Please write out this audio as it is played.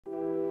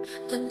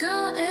The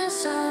girl is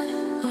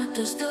sad, what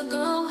does the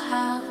girl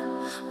have?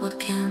 What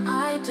can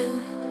I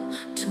do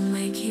to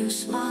make you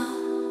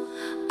smile?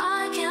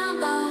 I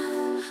can't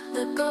laugh,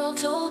 the girl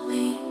told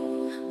me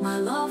my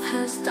love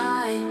has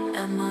died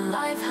and my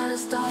life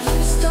has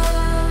died.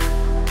 Stop,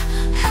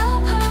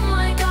 help her,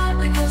 my God,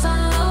 because I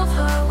love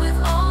her with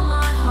all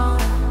my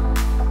heart.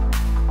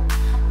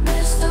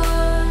 Mister,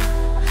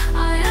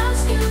 I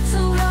ask you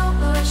to help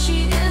her,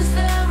 she is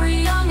very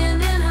young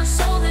and in her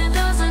soul there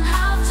doesn't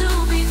have to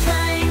be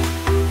pain.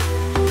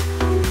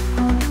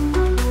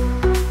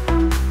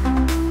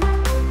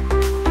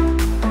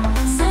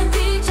 Say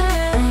DJ,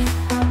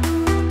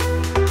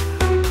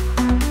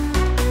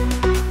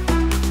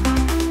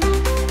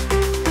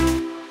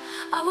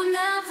 I would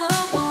never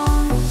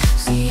want to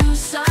see you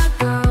sad,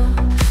 girl.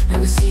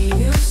 Never see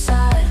you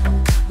sad,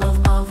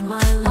 love of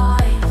my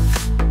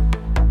life.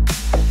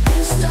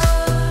 Mister,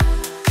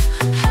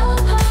 help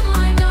her,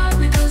 my God,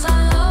 because I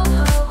love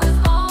her with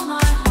all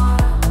my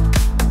heart.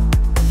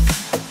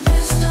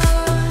 Mister,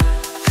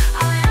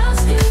 I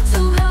ask you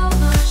to help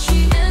her, she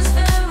is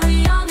very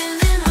young and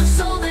in her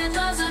soul there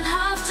doesn't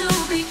have to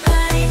be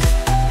pain.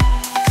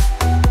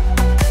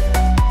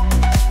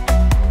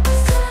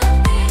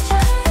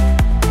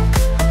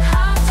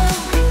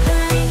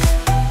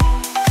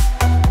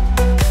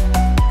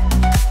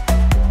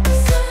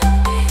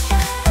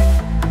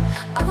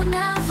 I would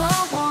never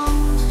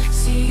want to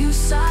see you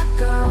sad,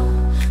 girl.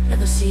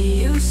 Never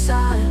see you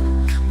sad,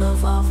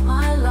 love of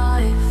my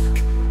life.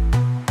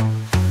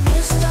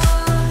 Mister,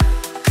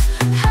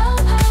 help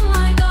her,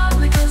 my God,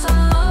 because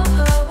I love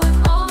her with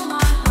all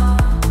my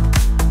heart.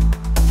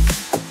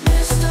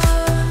 Mister,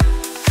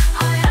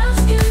 I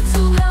ask you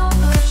to help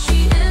her,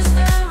 she is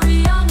very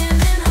young and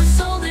in her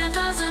soul there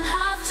doesn't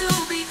have to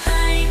be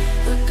pain.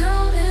 The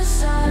girl is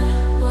sad,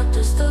 what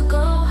does the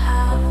girl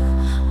have?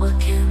 What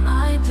can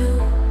I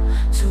do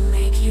to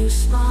make you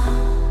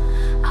smile?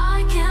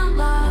 I can't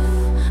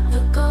laugh,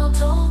 the girl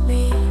told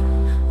me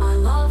my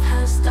love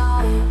has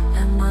died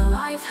and my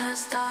life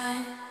has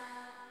died.